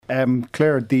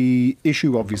Claire, the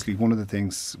issue, obviously, one of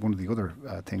the other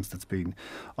things that's been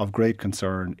of great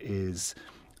concern is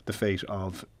the fate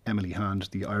of Emily Hand,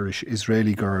 the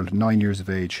Irish-Israeli girl, 9 years of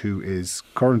age, who is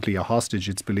currently a hostage,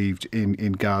 it's believed,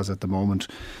 in Gaza at the moment.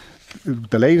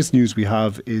 The latest news we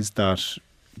have is that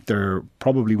there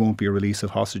probably won't be a release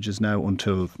of hostages now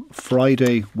until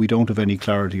Friday. We don't have any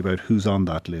clarity about who's on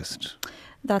that list.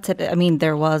 That's it. I mean,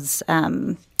 there was,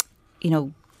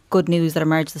 good news that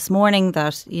emerged this morning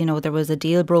that, there was a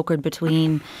deal brokered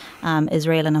between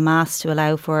Israel and Hamas to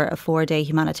allow for a 4-day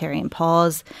humanitarian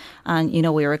pause. And,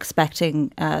 we were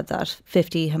expecting that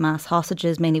 50 Hamas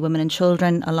hostages, mainly women and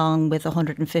children, along with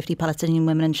 150 Palestinian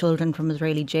women and children from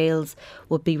Israeli jails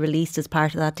would be released as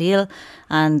part of that deal.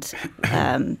 And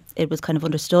it was kind of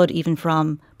understood, even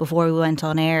from before we went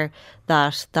on air,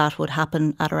 that that would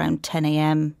happen at around 10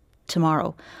 a.m.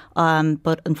 tomorrow.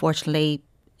 But unfortunately,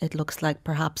 it looks like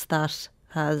perhaps that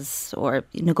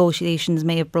negotiations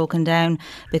may have broken down,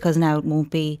 because now it won't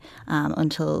be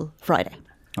until Friday.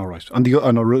 All right. On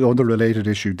the related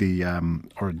issue, the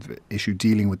issue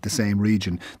dealing with the same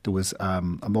region, there was a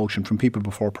motion from People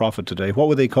Before Profit today. What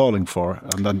were they calling for,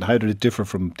 and then how did it differ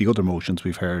from the other motions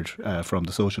we've heard from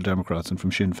the Social Democrats and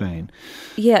from Sinn Féin?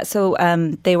 Yeah, so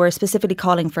they were specifically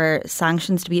calling for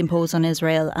sanctions to be imposed on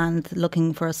Israel and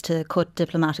looking for us to cut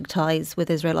diplomatic ties with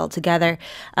Israel altogether.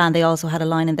 And they also had a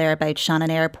line in there about Shannon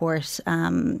Airport,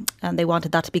 and they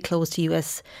wanted that to be closed to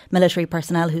US military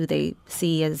personnel who they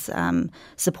see as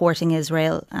supporting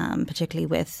Israel, particularly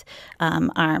with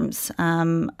arms.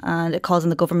 And it calls on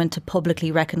the government to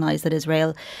publicly recognise that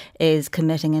Israel is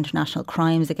committing international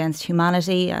crimes against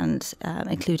humanity, and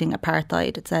including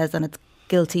apartheid, it says, and it's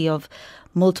guilty of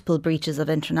multiple breaches of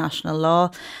international law.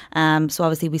 So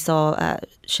obviously we saw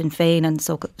Sinn Féin and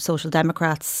Social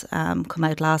Democrats come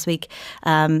out last week.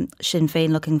 Sinn Féin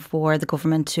looking for the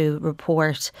government to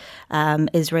report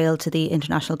Israel to the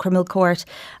International Criminal Court,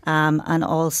 and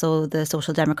also the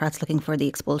Social Democrats looking for the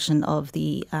expulsion of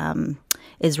the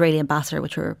Israeli ambassador,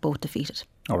 which were both defeated.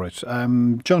 All right.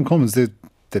 John Cummins, the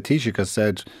Taoiseach, has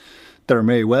said there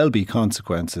may well be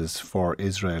consequences for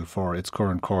Israel for its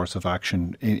current course of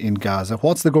action in Gaza.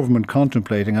 What's the government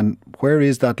contemplating, and where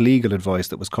is that legal advice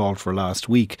that was called for last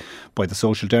week by the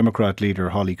Social Democrat leader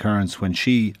Holly Cairns when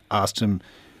she asked him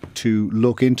to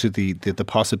look into the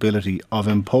possibility of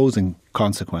imposing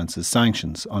consequences,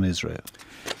 sanctions on Israel?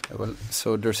 Well,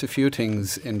 so there's a few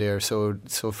things in there. So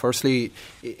firstly,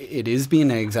 it is being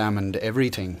examined.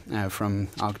 Everything from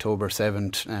October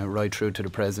 7th right through to the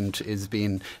present is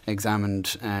being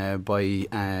examined by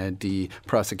the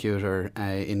prosecutor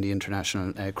in the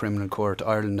International Criminal Court.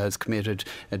 Ireland has committed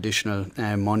additional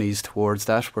monies towards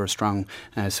that. We're a strong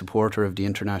supporter of the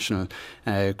International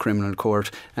Criminal Court.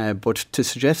 But to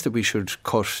suggest that we should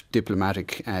cut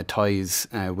diplomatic ties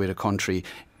with a country,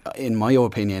 in my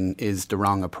opinion, is the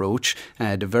wrong approach.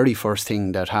 The very first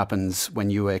thing that happens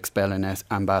when you expel an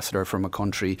ambassador from a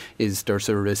country is there's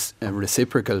a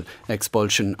reciprocal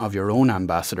expulsion of your own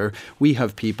ambassador. We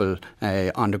have people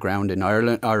on the ground in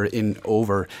Ireland, or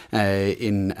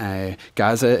in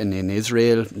Gaza and in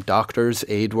Israel, doctors,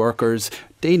 aid workers.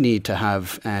 They need to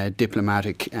have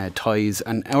diplomatic ties,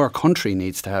 and our country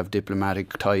needs to have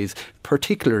diplomatic ties,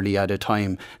 particularly at a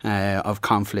time of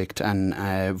conflict and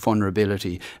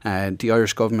vulnerability. The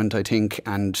Irish government, I think,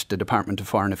 and the Department of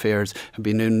Foreign Affairs have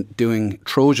been doing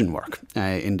Trojan work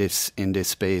in this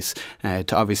space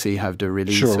to obviously have the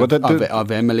release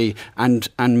of Emily and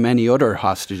many other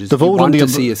hostages. We want to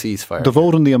see a ceasefire. The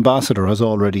vote on the ambassador has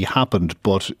already happened,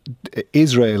 but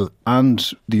Israel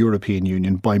and the European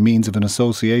Union, by means of an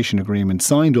association agreement,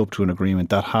 signed up to an agreement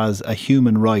that has a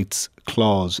human rights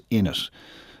clause in it.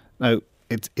 Now,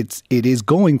 it is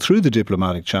going through the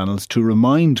diplomatic channels to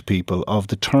remind people of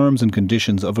the terms and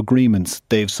conditions of agreements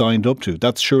they've signed up to.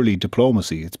 That's surely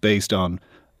diplomacy. It's based on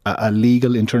a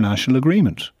legal international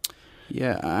agreement.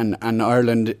 Yeah, and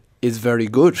Ireland is very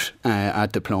good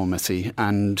at diplomacy,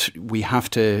 and we have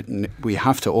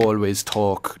to always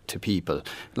talk to people.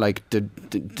 Like the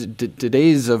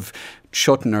days of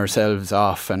shutting ourselves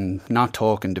off and not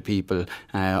talking to people,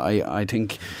 I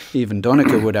think even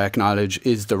Donnchadh would acknowledge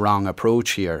is the wrong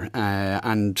approach here.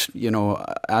 And,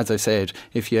 as I said,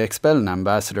 if you expel an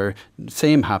ambassador,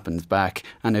 same happens back,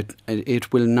 and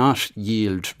it will not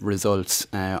yield results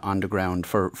on the ground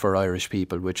for Irish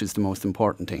people, which is the most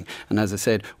important thing. And as I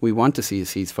said, we want to see a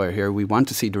ceasefire here. We want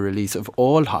to see the release of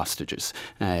all hostages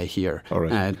here. All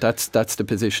right. That's the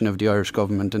position of the Irish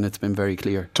government, and it's been very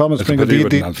clear. Thomas Pringle, you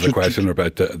wouldn't answer the question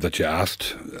about that you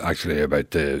asked, actually,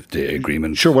 about the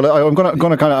agreement. Sure, well, I'm going to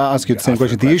kind of ask you the same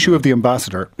question. The issue of the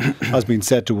ambassador has been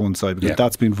set to one side because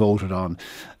that's been voted on.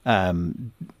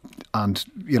 And,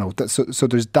 so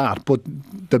there's that. But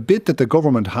the bit that the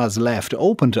government has left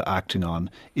open to acting on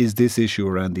is this issue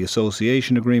around the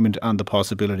association agreement and the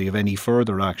possibility of any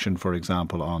further action, for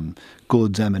example, on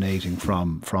goods emanating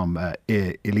from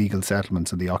illegal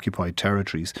settlements in the occupied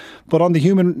territories. But on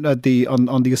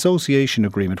the association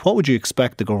agreement, what would you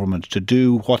expect the government to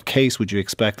do? What case would you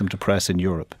expect them to press in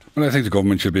Europe? Well, I think the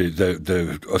government should be,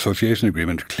 the association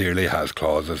agreement clearly has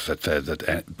clauses that says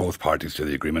that both parties to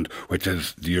the agreement, which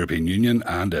is the European Union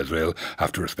and Israel,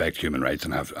 have to respect human rights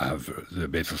and have the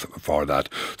basis for that.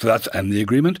 So that's in the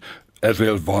agreement.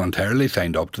 Israel voluntarily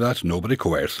signed up to that. Nobody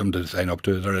coerced them to sign up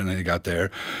to it or anything like that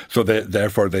there. So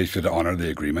therefore they should honour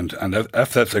the agreement. And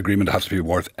if this agreement has to be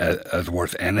worth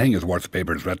anything, is worth the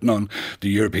paper it's written on, the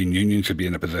European Union should be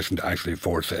in a position to actually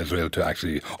force Israel to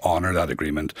actually honour that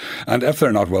agreement. And if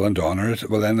they're not willing to honour it,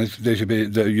 well then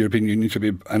the European Union should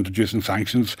be introducing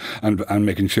sanctions and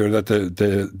making sure that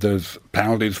there's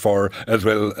penalties for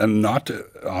Israel and not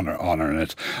honouring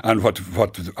it. And what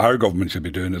our government should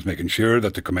be doing is making sure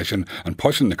that the Commission and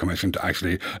pushing the Commission to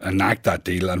actually enact that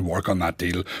deal and work on that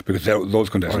deal, because those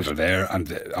conditions are there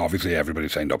and obviously everybody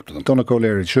signed up to them.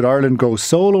 Donnchadh, should Ireland go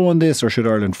solo on this, or should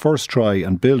Ireland first try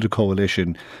and build a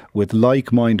coalition with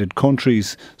like-minded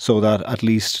countries so that at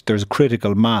least there's a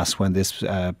critical mass when this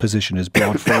position is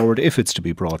brought forward, if it's to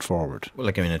be brought forward? Well,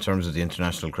 in terms of the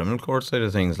International Criminal Court side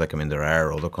of things, there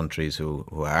are other countries who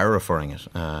are referring it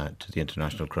to the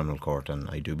International Criminal Court, and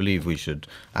I do believe we should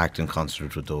act in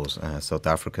concert with those, South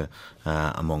Africa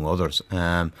among others.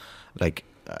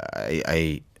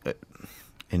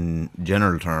 In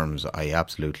general terms, I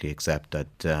absolutely accept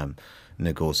that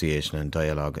negotiation and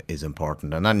dialogue is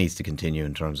important, and that needs to continue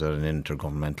in terms of an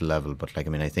intergovernmental level. But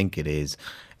I think it is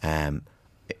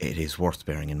worth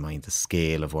bearing in mind the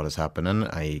scale of what has happened. And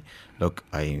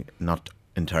I'm not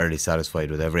entirely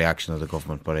satisfied with every action of the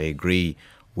government, but I agree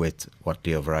with what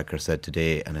Leo Varadkar said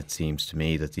today, and it seems to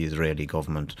me that the Israeli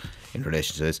government, in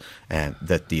relation to this,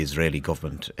 that the Israeli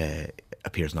government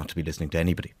appears not to be listening to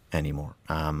anybody anymore.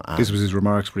 This was his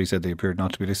remarks where he said they appeared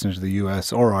not to be listening to the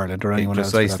US or Ireland or anyone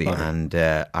else. Precisely, and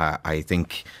I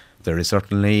think there is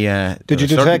certainly... did you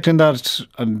detect in that,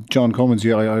 and John Cummins,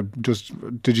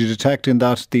 did you detect in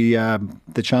that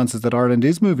the chances that Ireland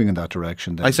is moving in that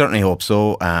direction then? I certainly hope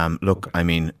so.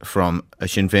 From a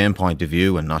Sinn Féin point of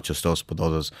view, and not just us but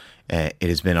others, it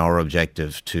has been our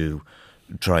objective to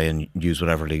try and use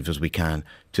whatever levers we can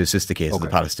to assist the case of the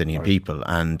Palestinian people,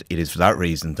 and it is for that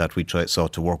reason that we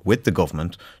sought to work with the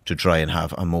government to try and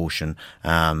have a motion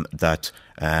that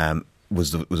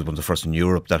was one of the first in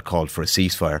Europe that called for a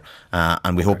ceasefire,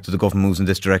 and we hope that the government moves in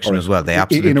this direction as well. They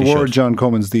absolutely in a word, should. John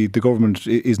Cummins, the government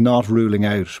is not ruling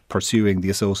out pursuing the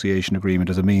association agreement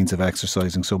as a means of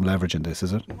exercising some leverage in this,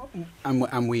 is it?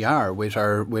 And we are with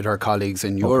our colleagues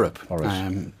in Europe. All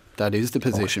right. That is the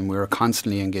position. We're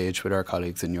constantly engaged with our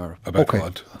colleagues in Europe. About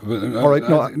what? All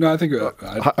right. No, I think...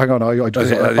 hang on, I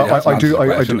do.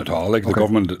 At all. The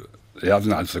government, he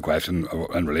hasn't answered the question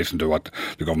in relation to what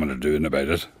the government are doing about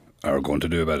it, or going to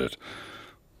do about it.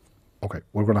 Okay,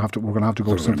 we're going to have to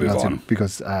go to something else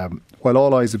because while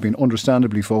all eyes have been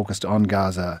understandably focused on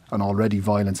Gaza, an already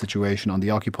violent situation on the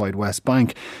occupied West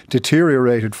Bank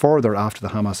deteriorated further after the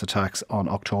Hamas attacks on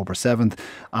October 7th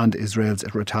and Israel's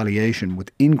retaliation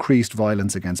with increased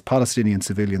violence against Palestinian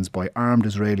civilians by armed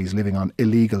Israelis living on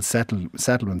illegal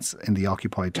settlements in the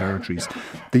occupied territories.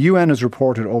 The UN has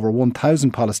reported over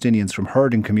 1,000 Palestinians from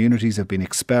herding communities have been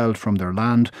expelled from their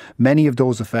land. Many of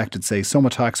those affected say some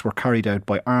attacks were carried out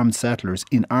by armed settlers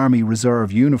in Army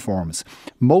Reserve uniforms.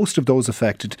 Most of those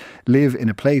affected live in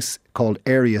a place called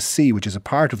Area C, which is a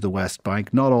part of the West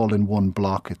Bank, not all in one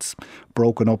block. It's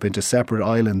broken up into separate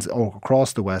islands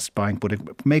across the West Bank, but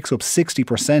it makes up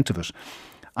 60% of it.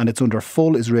 And it's under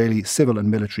full Israeli civil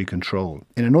and military control.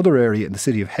 In another area in the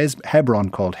city of Hebron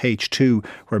called H2,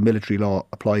 where military law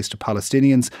applies to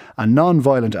Palestinians, a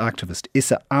non-violent activist,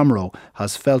 Issa Amro,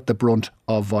 has felt the brunt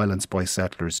of violence by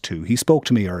settlers too. He spoke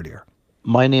to me earlier.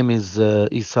 My name is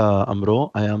Issa Amro.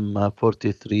 I am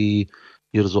 43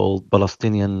 years old,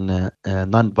 Palestinian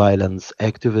non-violence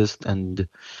activist and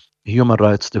human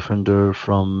rights defender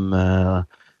from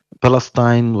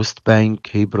Palestine, West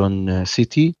Bank, Hebron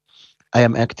City. I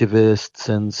am activist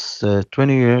since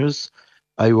 20 years.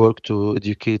 I work to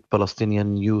educate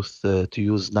Palestinian youth to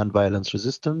use non-violence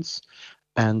resistance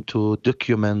and to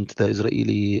document the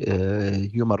Israeli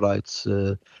human rights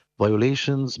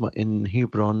violations in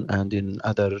Hebron and in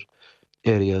other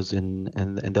areas in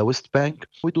the West Bank.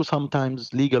 We do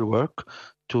sometimes legal work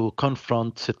to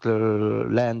confront settler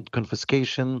land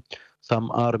confiscation,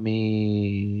 some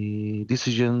army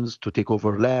decisions to take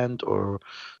over land or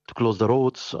to close the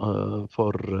roads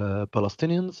for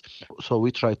Palestinians. So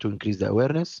we try to increase the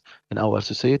awareness in our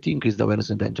society, increase the awareness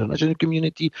in the international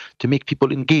community, to make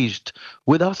people engaged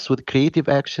with us with creative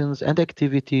actions and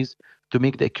activities to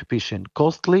make the occupation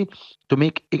costly, to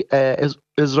make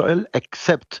Israel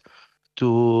accept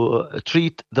to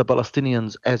treat the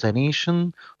Palestinians as a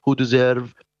nation who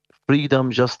deserve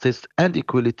freedom, justice, and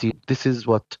equality. This is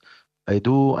what I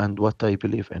do and what I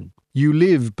believe in. You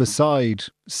live beside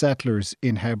settlers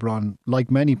in Hebron, like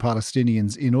many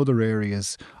Palestinians in other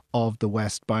areas of the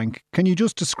West Bank. Can you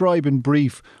just describe in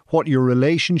brief what your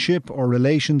relationship or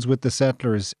relations with the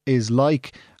settlers is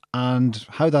like and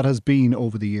how that has been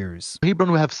over the years?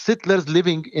 Hebron, we have settlers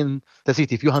living in the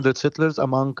city, a few hundred settlers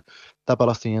among the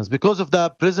Palestinians. Because of the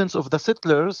presence of the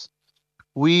settlers,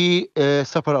 we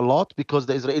suffer a lot because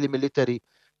the Israeli military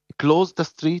closed the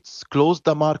streets, closed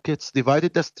the markets,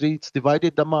 divided the streets,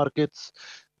 divided the markets,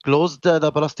 closed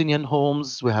the Palestinian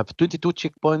homes. We have 22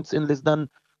 checkpoints in less than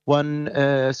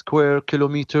 1 square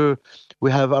kilometer.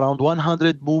 We have around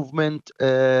 100 movement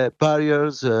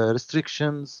barriers,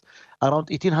 restrictions, around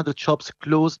 1,800 shops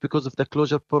closed because of the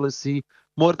closure policy.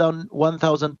 More than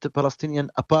 1,000 Palestinian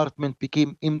apartments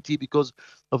became empty because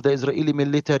of the Israeli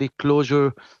military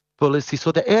closure policy.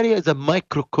 So the area is a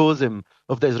microcosm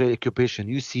of the Israeli occupation.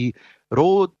 You see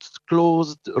roads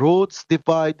closed, roads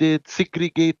divided,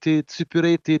 segregated,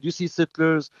 separated. You see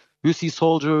settlers, you see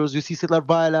soldiers, you see settler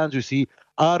violence, you see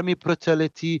army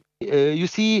brutality. You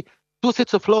see two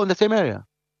sets of law in the same area.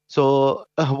 So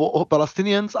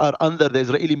Palestinians are under the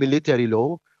Israeli military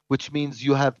law, which means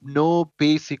you have no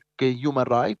basic human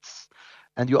rights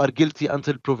and you are guilty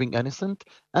until proven innocent.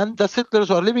 And the settlers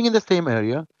who are living in the same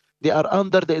area, they are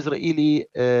under the Israeli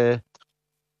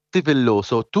civil law.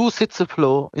 So two sets of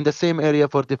law in the same area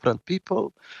for different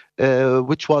people,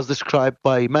 which was described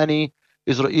by many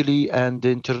Israeli and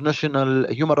international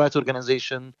human rights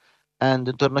organizations and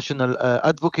international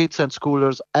advocates and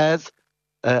scholars as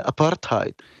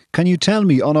apartheid. Can you tell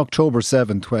me, on October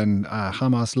 7th, when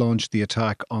Hamas launched the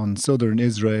attack on southern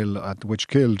Israel, which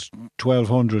killed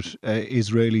 1,200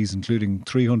 Israelis, including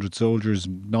 300 soldiers,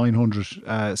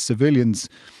 900 civilians,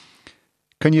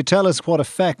 can you tell us what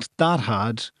effect that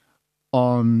had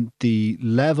on the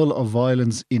level of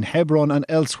violence in Hebron and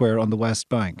elsewhere on the West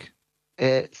Bank?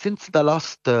 Since the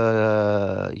last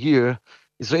year,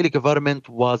 Israeli government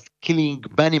was killing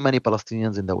many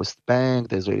Palestinians in the West Bank.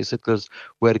 The Israeli settlers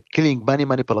were killing many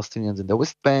Palestinians in the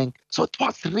West Bank. So it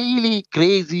was really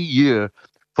crazy year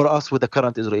for us with the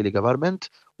current Israeli government.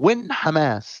 When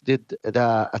Hamas did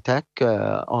the attack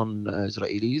on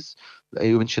Israelis,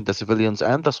 you mentioned the civilians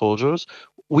and the soldiers,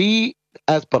 we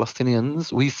as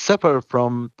Palestinians, we suffer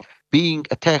from being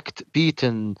attacked,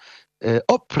 beaten,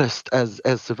 oppressed as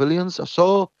civilians.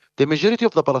 So the majority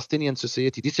of the Palestinian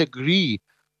society disagree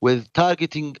with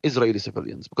targeting Israeli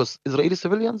civilians, because Israeli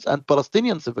civilians and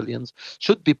Palestinian civilians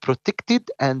should be protected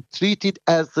and treated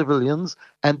as civilians,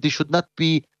 and they should not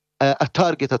be a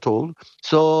target at all.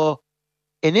 So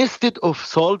instead of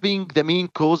solving the main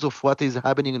cause of what is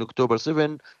happening in October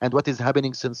 7 and what is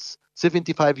happening since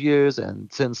 75 years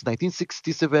and since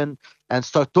 1967, and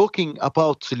start talking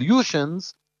about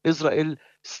solutions, Israel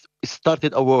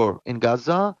started a war in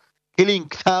Gaza, killing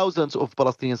thousands of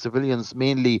Palestinian civilians,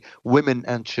 mainly women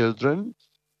and children,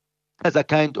 as a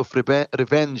kind of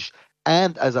revenge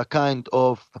and as a kind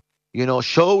of,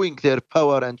 showing their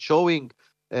power and showing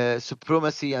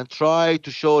supremacy, and try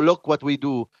to show, look what we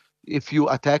do if you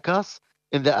attack us.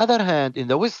 On the other hand, in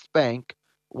the West Bank,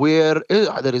 where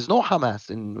there is no Hamas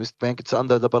in West Bank, it's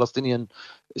under the Palestinian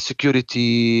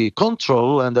security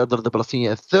control and under the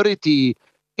Palestinian Authority.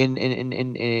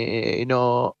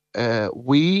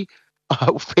 We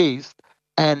faced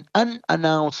an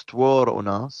unannounced war on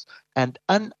us and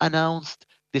unannounced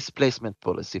displacement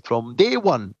policy from day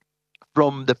one.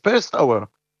 From the first hour,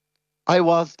 I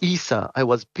was Issa. I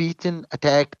was beaten,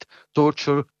 attacked,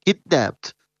 tortured,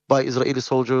 kidnapped by Israeli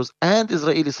soldiers and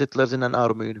Israeli settlers in an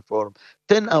army uniform.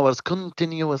 10 hours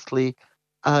continuously.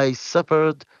 I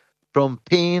suffered from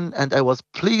pain, and I was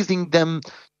pleasing them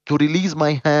to release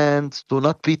my hands, to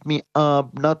not beat me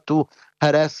up, not to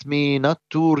harass me, not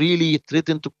to really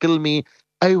threaten to kill me.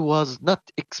 I was not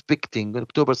expecting on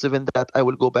October 7th that I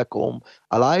will go back home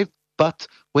alive. But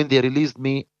when they released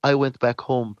me, I went back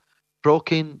home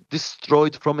broken,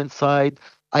 destroyed from inside.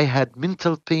 I had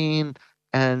mental pain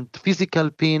and physical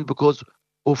pain because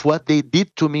of what they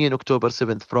did to me on October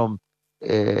 7th. From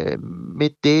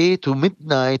midday to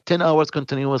midnight, 10 hours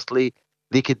continuously.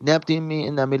 They kidnapped me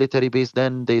in a military base.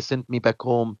 Then they sent me back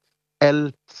home,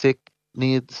 ill, sick,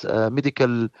 needs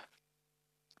medical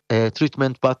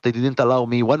treatment, but they didn't allow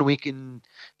me 1 week in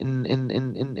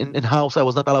house. I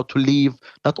was not allowed to leave.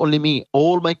 Not only me,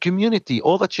 all my community,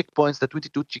 all the checkpoints, the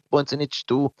 22 checkpoints in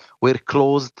H2 were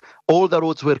closed. All the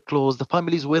roads were closed. The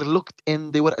families were locked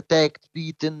in. They were attacked,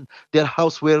 beaten. Their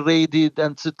house were raided,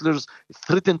 and settlers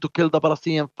threatened to kill the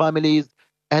Palestinian families.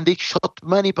 And they shot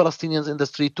many Palestinians in the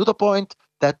street, to the point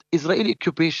that Israeli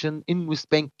occupation in West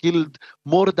Bank killed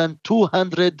more than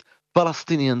 200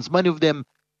 Palestinians. Many of them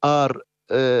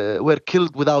were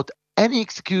killed without any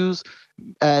excuse,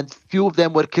 and few of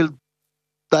them were killed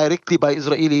directly by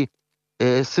Israeli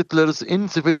settlers in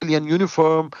civilian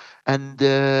uniform, and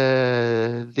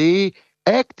they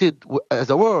acted as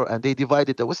a war, and they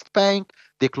divided the West Bank.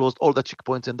 They closed all the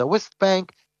checkpoints in the West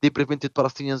Bank. They prevented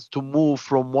Palestinians to move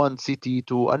from one city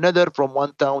to another, from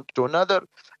one town to another,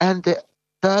 and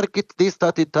they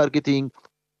started targeting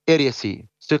Area C.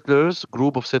 Settlers,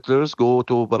 group of settlers go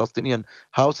to Palestinian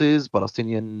houses,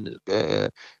 Palestinian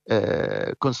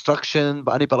construction,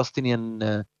 any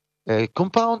Palestinian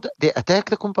compound. They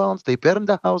attack the compounds, they burn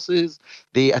the houses,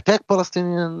 they attack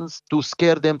Palestinians to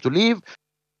scare them to leave.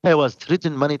 I was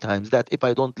threatened many times that if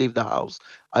I don't leave the house,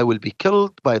 I will be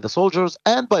killed by the soldiers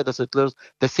and by the settlers.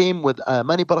 The same with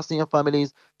many Palestinian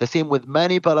families, the same with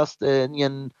many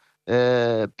Palestinian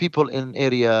people in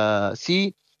Area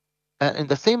C. And at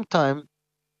the same time,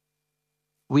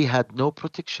 we had no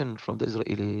protection from the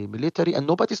Israeli military, and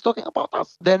nobody's talking about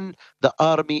us. Then the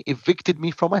army evicted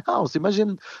me from my house.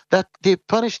 Imagine that. They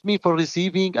punished me for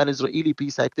receiving an Israeli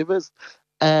peace activist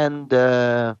and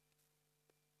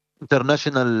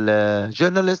international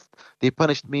journalist. They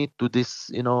punished me to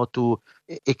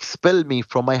expel me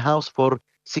from my house for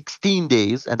 16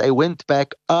 days. And I went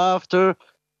back after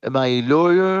my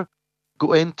lawyer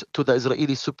went to the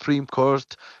Israeli Supreme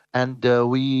Court, and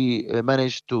we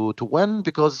managed to win,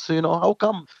 because how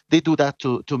come they do that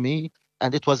to me?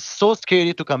 And it was so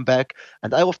scary to come back.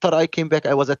 And after I came back,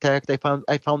 I was attacked. I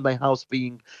found my house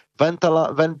being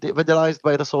vandalized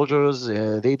by the soldiers.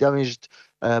 They damaged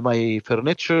my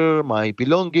furniture, my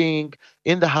belonging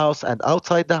in the house and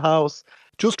outside the house.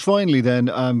 Just finally then,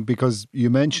 because you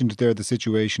mentioned there the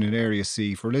situation in Area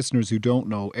C. For listeners who don't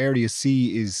know, Area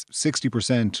C is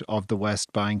 60% of the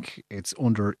West Bank. It's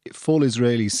under full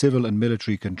Israeli civil and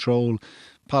military control.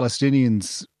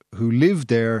 Palestinians who live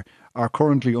there are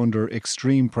currently under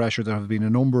extreme pressure. There have been a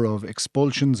number of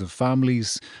expulsions of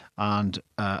families and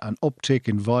an uptick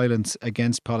in violence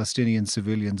against Palestinian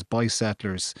civilians by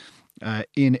settlers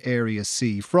in Area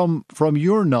C. From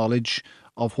your knowledge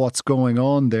of what's going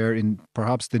on there in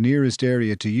perhaps the nearest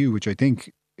area to you, which I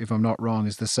think, if I'm not wrong,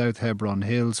 is the South Hebron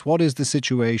Hills, what is the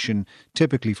situation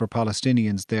typically for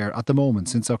Palestinians there at the moment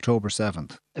since October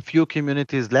 7th? A few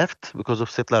communities left because of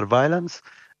settler violence,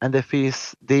 and they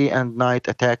face day and night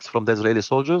attacks from the Israeli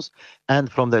soldiers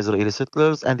and from the Israeli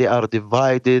settlers, and they are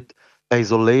divided,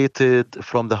 isolated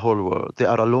from the whole world. They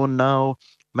are alone now.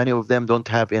 Many of them don't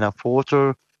have enough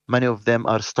water. Many of them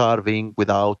are starving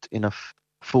without enough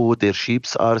food. Their sheep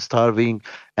are starving,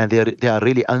 and they are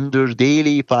really under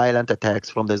daily violent attacks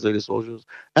from the Israeli soldiers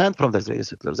and from the Israeli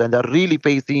settlers, and they're really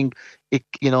facing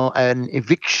an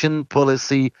eviction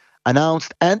policy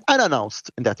announced and unannounced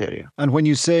in that area. And when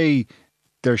you say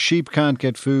their sheep can't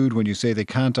get food, when you say they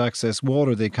can't access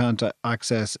water, they can't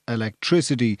access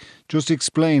electricity, just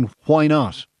explain why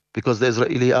not. Because the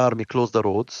Israeli army closed the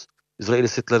roads. Israeli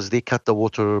settlers, they cut the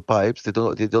water pipes.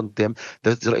 The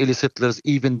Israeli settlers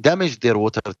even damaged their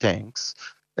water tanks,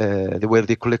 where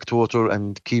they collect water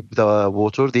and keep the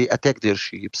water. They attack their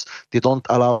sheep. They don't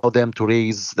allow them to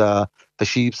raise the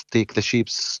sheep, take the sheep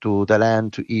to the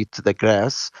land to eat the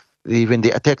grass. They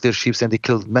attack their sheep, and they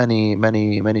killed many,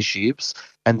 many, many sheep.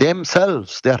 And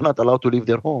themselves, they are not allowed to leave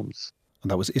their homes. And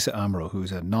that was Issa Amro,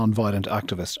 who's a non-violent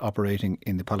activist operating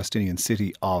in the Palestinian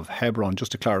city of Hebron.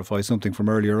 Just to clarify something from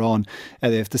earlier on,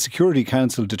 if the Security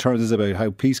Council determines about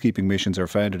how peacekeeping missions are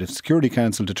founded, if the Security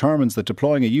Council determines that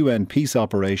deploying a UN peace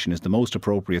operation is the most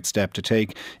appropriate step to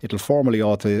take, it'll formally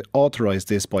authorise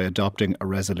this by adopting a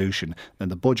resolution. Then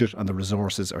the budget and the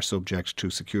resources are subject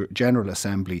to General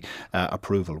Assembly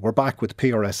approval. We're back with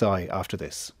PRSI after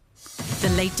this. The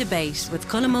Late Debate with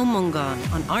Colm Ó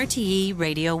Mongáin on RTE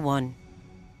Radio 1.